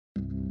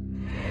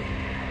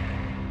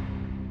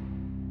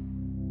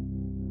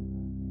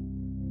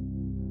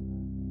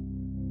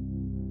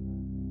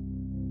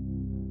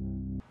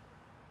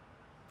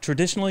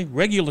Traditionally,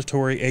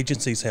 regulatory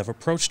agencies have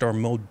approached our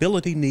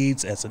mobility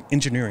needs as an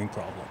engineering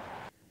problem.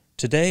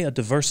 Today, a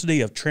diversity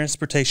of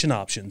transportation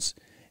options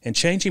and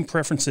changing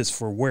preferences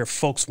for where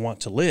folks want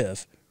to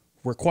live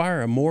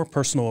require a more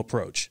personal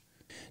approach.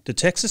 The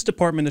Texas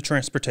Department of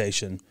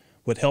Transportation,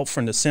 with help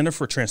from the Center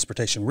for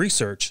Transportation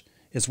Research,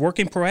 is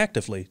working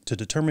proactively to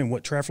determine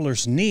what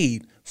travelers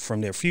need from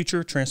their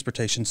future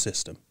transportation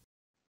system.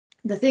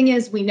 The thing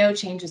is, we know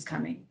change is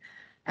coming,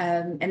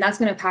 and that's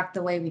going to impact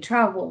the way we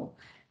travel.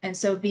 And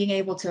so being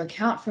able to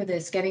account for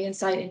this, getting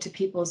insight into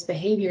people's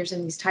behaviors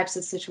in these types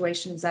of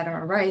situations that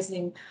are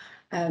arising,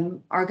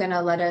 are going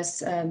to let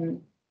us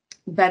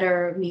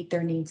better meet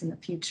their needs in the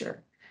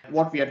future.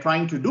 What we are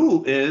trying to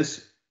do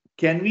is,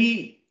 can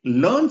we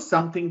learn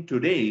something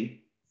today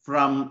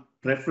from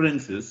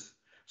preferences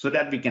so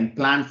that we can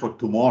plan for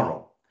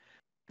tomorrow?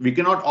 We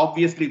cannot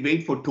obviously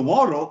wait for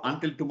tomorrow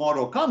until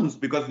tomorrow comes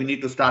because we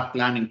need to start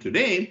planning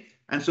today.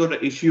 And so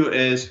the issue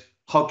is,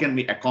 how can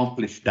we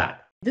accomplish that?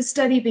 This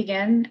study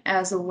began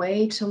as a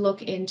way to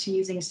look into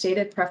using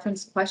stated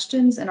preference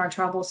questions in our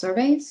travel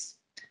surveys.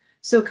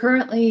 So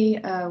currently,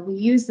 we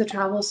use the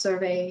travel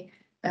survey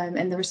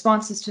and the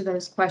responses to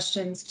those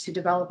questions to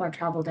develop our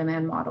travel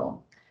demand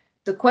model.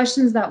 The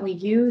questions that we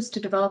use to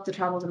develop the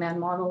travel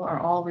demand model are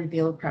all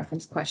revealed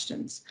preference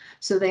questions.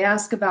 So they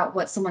ask about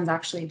what someone's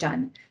actually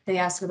done. They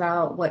ask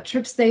about what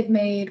trips they've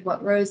made,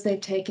 what roads they've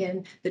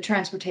taken, the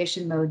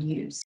transportation mode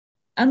used.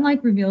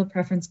 Unlike revealed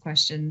preference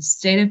questions,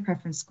 stated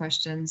preference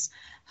questions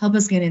help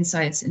us get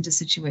insights into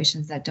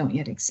situations that don't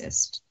yet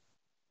exist.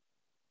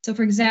 So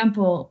for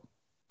example,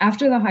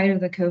 after the height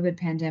of the COVID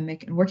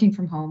pandemic and working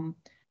from home,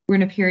 we're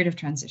in a period of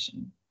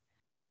transition.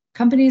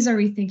 Companies are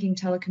rethinking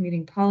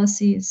telecommuting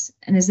policies,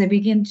 and as they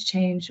begin to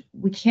change,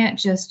 we can't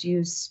just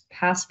use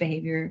past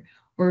behavior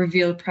or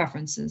revealed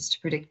preferences to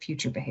predict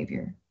future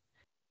behavior.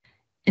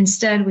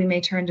 Instead, we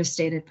may turn to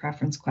stated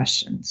preference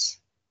questions.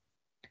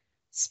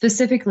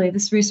 Specifically,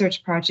 this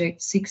research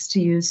project seeks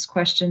to use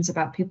questions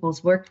about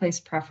people's workplace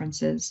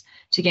preferences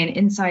to gain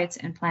insights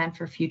and plan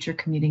for future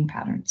commuting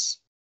patterns.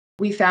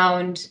 We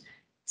found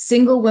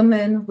single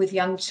women with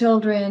young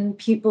children,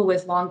 people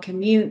with long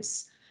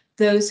commutes,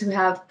 those who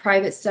have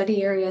private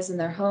study areas in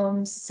their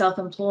homes,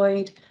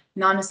 self-employed,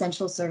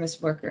 non-essential service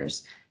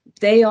workers.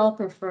 They all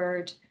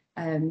preferred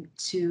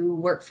to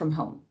work from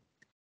home.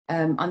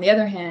 On the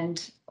other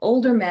hand,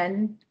 older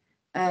men,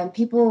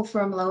 people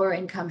from lower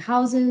income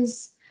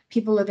houses,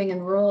 people living in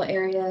rural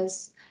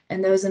areas,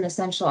 and those in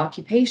essential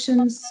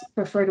occupations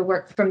prefer to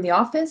work from the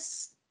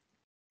office.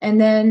 And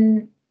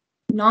then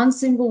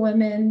non-single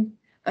women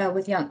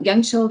with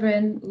young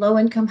children,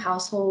 low-income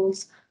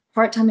households,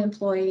 part-time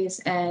employees,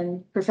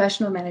 and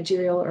professional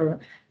managerial or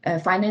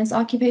finance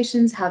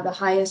occupations have the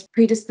highest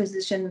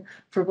predisposition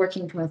for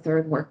working from a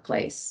third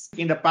workplace.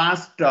 In the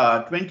past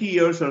 20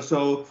 years or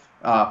so,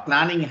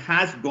 planning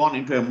has gone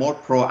into a more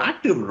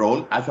proactive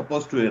role as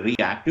opposed to a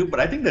reactive. But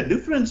I think the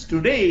difference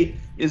today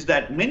is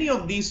that many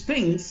of these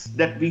things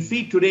that we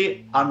see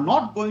today are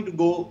not going to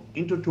go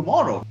into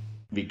tomorrow.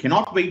 We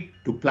cannot wait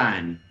to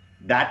plan.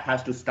 That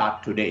has to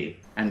start today.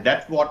 And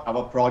that's what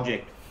our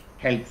project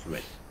helps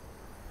with.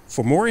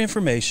 For more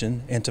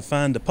information and to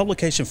find the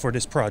publication for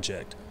this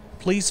project,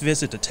 please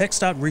visit the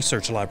TxDOT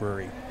Research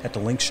Library at the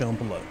link shown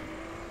below.